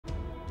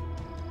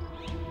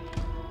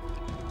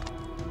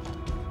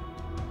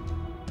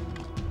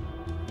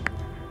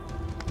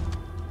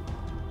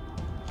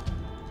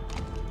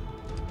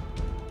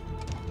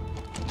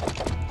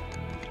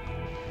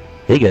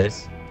Hey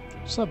guys.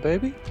 What's up,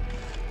 baby?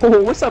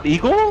 Oh, what's up,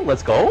 Eagle?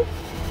 Let's go.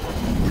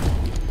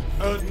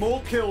 Earn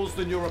more kills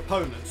than your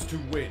opponents to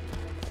win.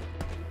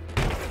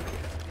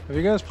 Have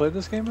you guys played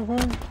this game before?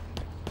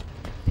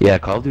 Yeah,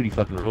 Call of Duty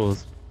fucking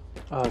rules.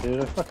 Oh,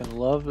 dude, I fucking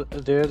love it.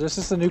 Dude, this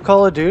is the new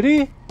Call of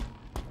Duty?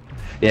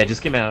 Yeah, it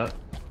just came out.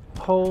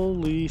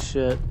 Holy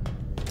shit.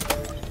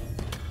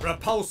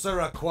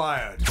 Repulsor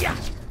acquired. Yeah.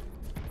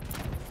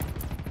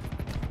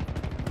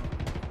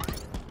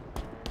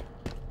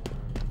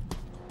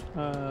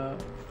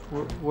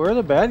 Where are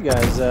the bad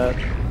guys at?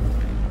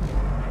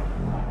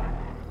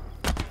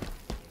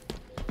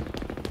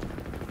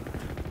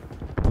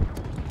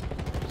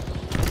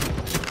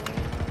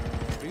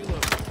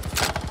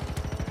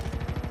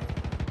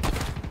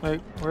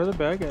 Like, where are the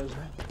bad guys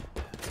at?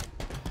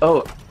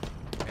 Oh.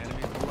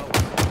 Enemies below.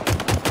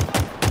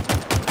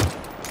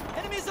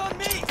 Enemies on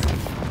me!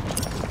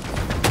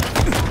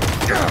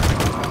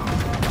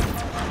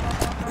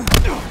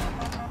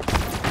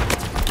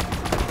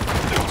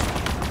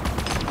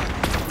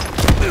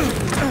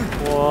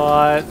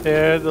 What,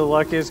 dude? The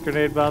luckiest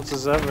grenade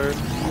bounces ever.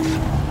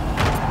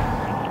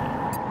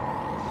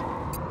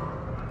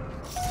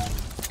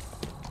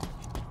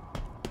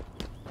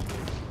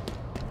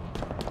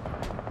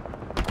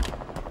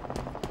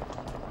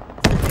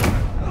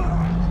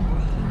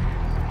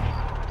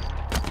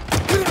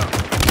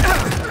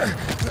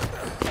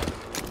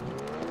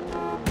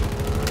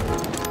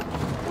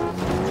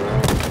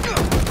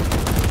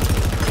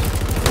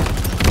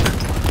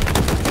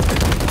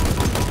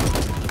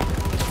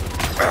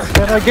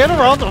 Can I get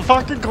around the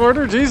fucking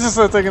corner? Jesus,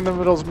 that thing in the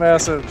middle's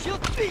massive.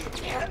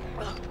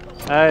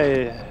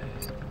 I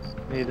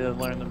need to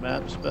learn the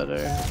maps better,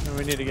 and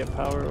we need to get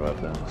power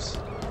weapons.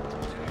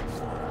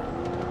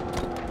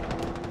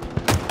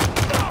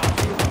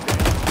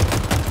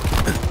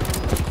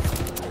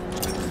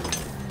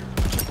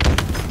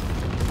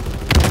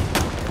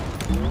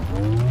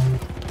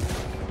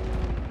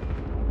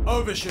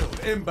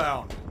 Overshield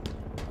inbound.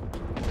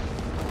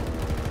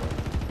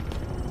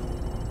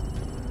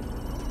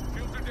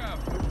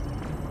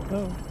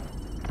 Oh.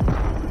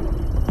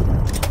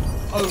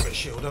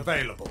 Overshield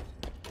available.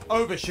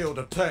 Overshield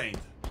obtained.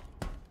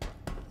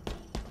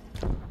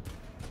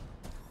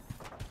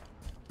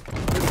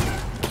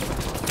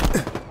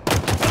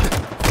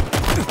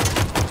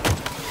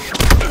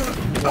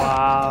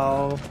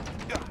 Wow.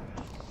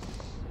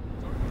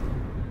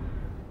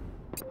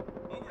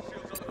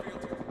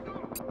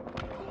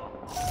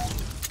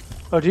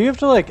 Oh, do you have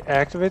to like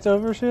activate the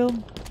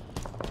overshield?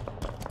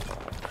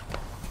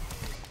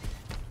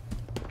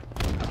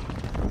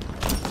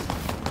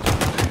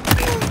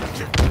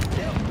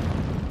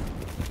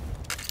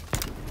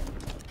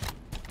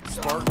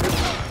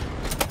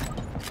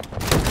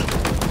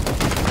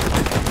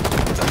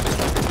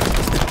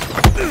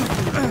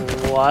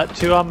 What?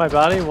 2 on my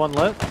body, 1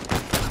 lit?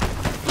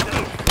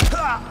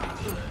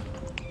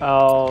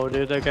 Oh,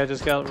 dude, that guy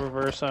just got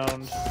reverse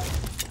owned.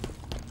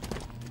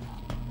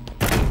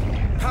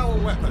 Power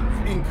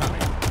weapons incoming.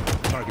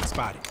 Target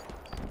spotted.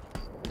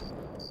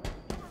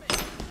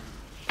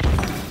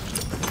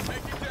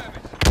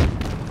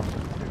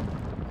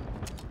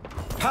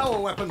 Power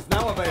weapons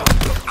now available.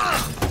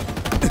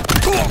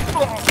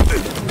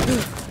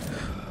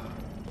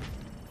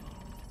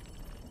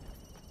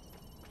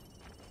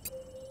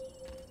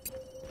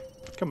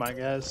 Come on,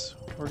 guys.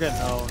 We're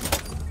getting owned.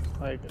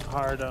 Like,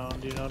 hard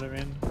owned, you know what I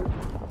mean?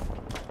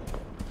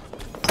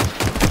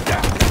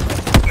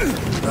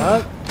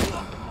 What?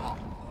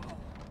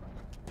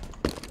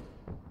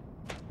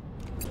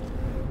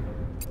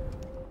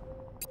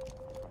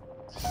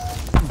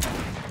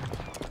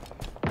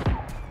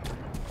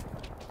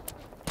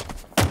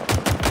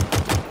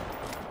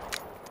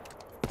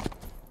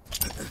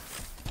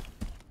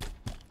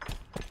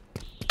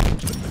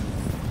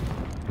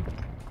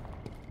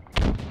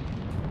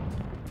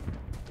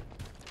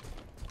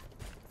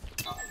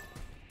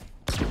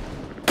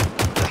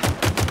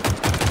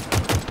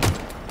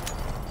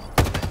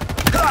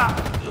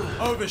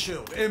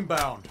 Overshield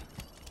inbound.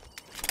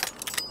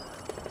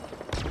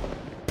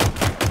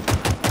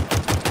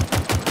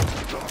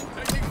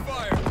 Taking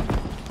fire.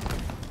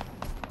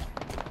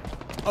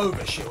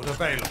 Overshield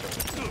available.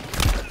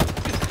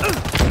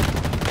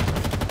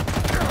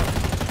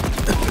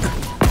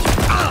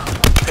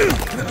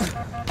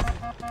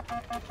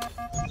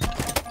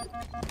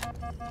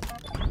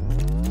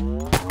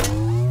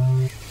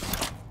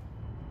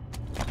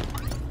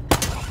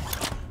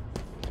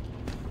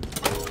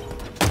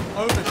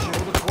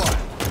 Overshield acquired.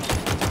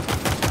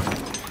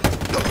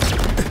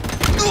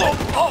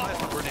 Oh,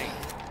 that's a grenade.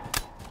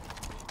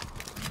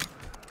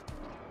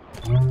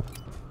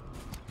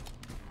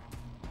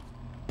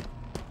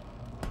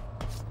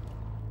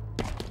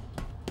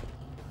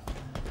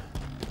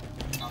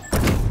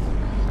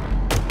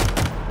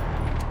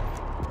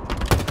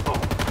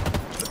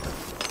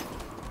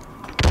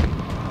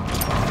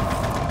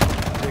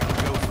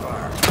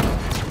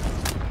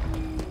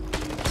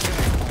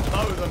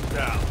 Mow them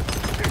down.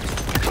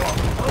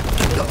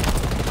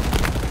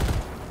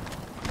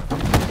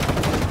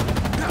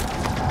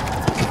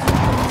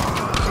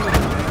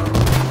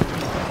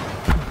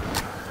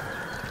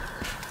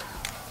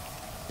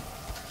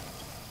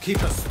 Keep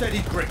a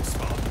steady grip,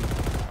 Spartan.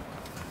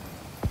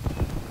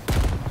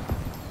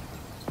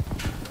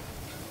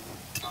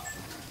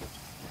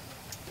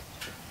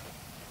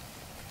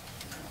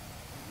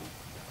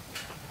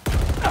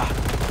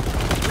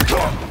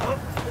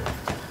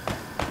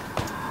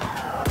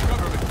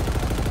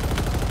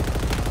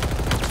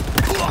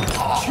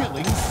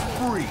 Killing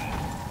spree.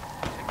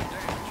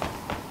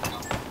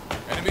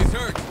 Enemies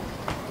hurt.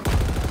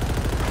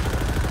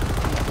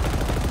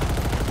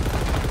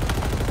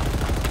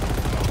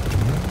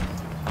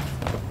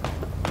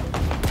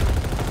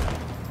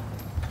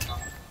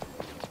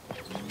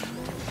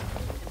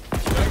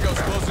 Tango's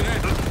closing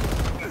in.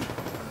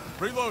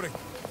 Reloading.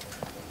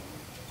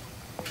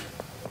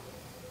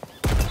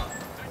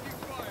 Taking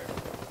fire.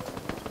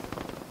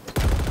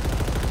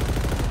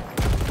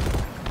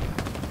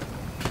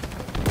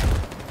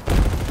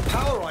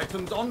 Power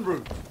items en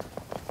route.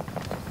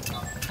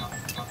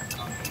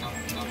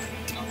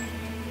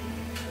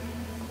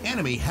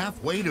 Enemy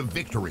halfway to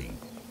victory.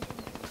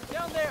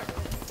 Down there.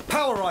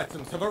 Power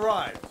items have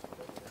arrived.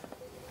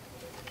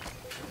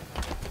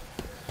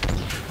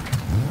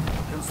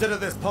 Consider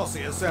this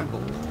posse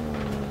assembled.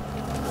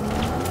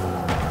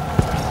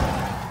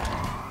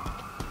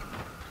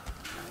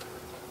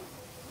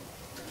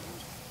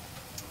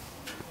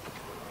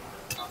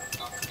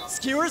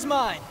 Skewer's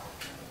mine.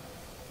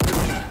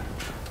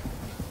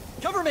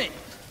 Cover me.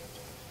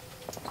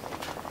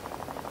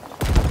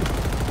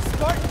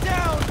 Spartan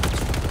down.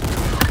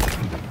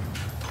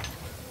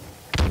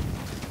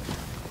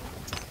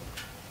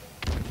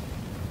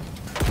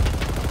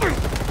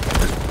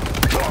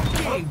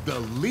 Gained the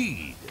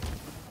lead.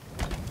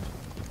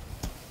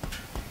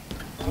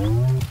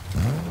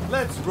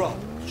 Let's roll,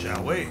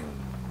 shall we?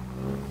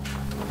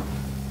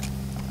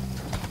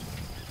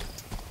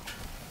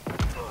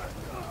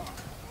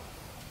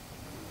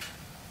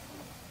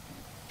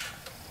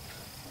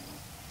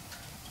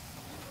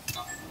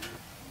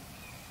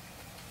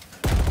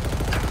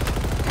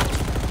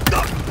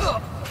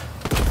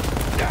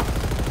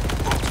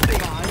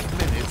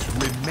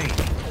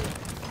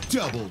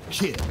 Double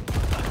kill.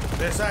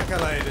 This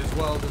accolade is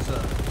well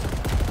deserved.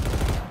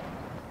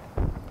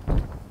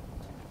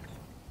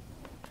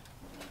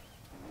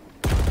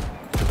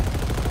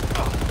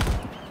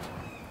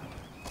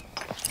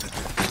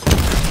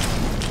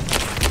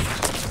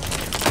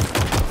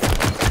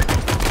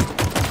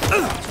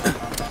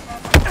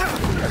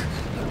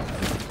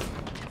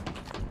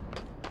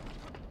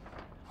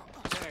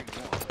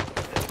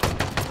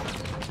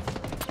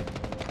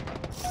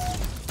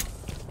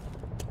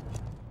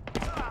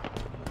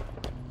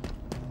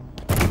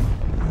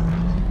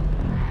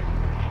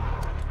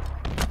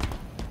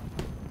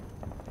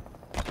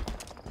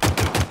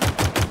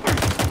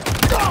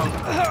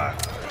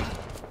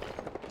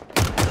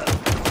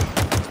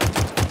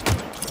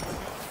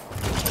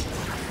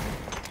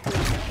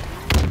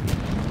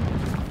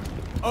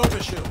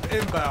 Overshield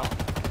inbound.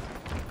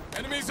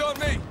 Enemies on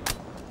me.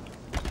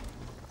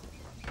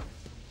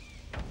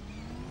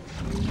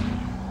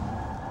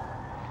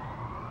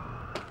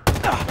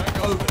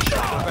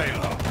 Overshield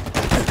available.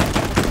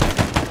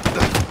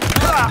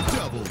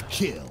 Double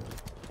kill.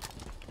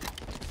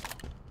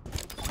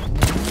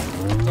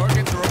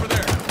 Targets are over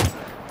there.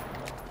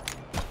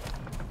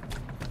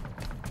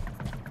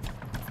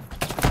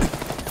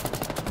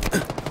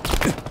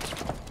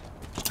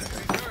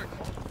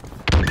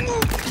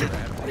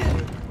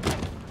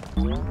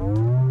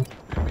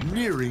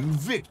 Nearing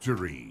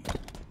victory.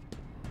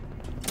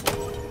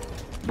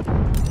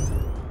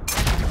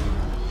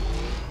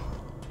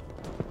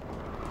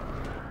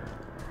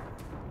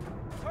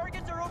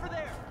 Targets are over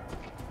there.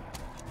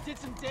 Did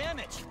some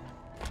damage.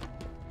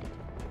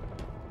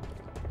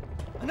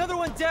 Another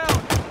one down.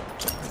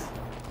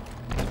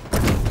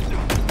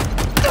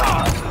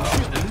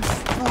 Killing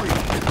spree.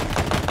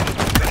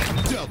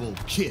 Double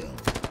kill.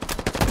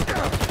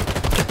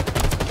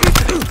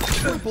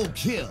 Triple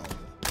kill.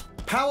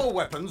 Power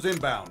weapons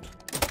inbound.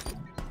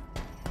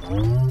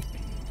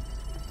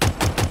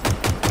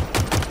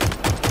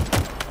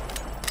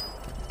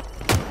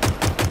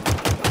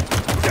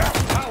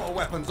 Power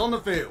weapons on the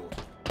field.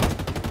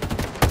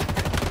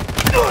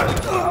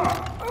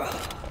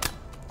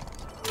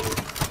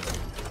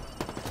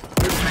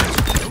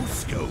 No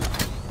scope.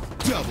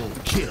 Double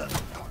kill.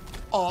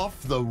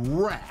 Off the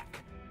rack.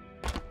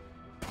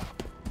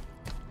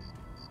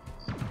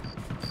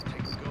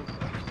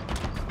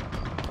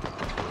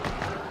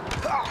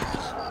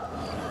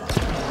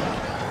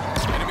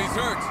 Enemies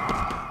hurt.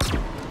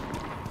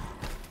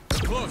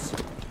 They're close.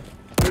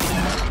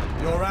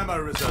 Your ammo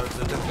reserves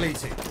are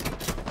depleting.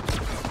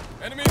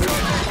 Enemies on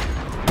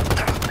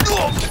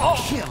me.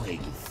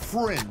 Killing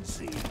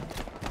frenzy.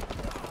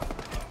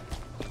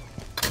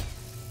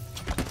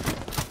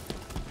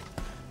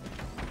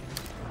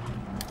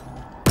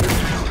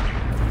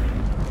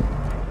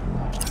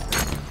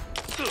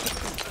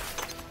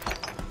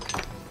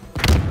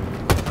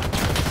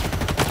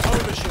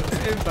 Overshield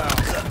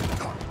inbound.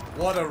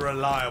 What a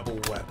reliable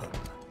weapon.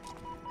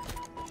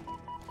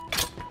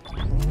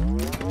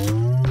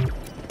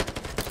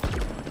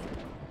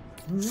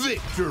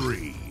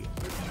 Victory!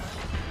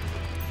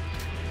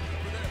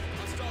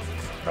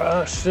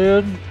 Rush,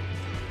 dude.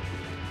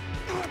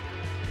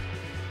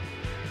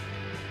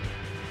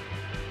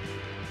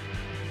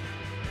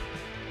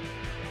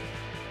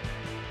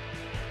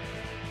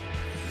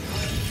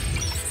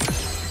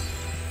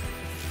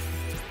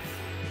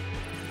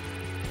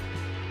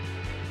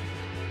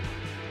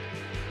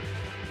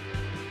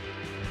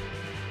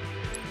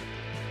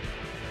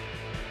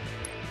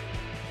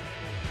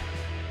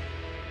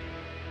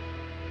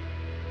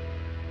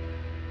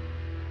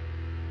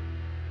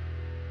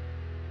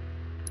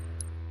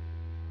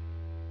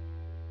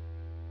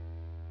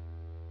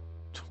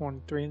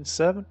 Three and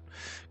 7.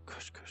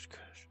 Crush, crush,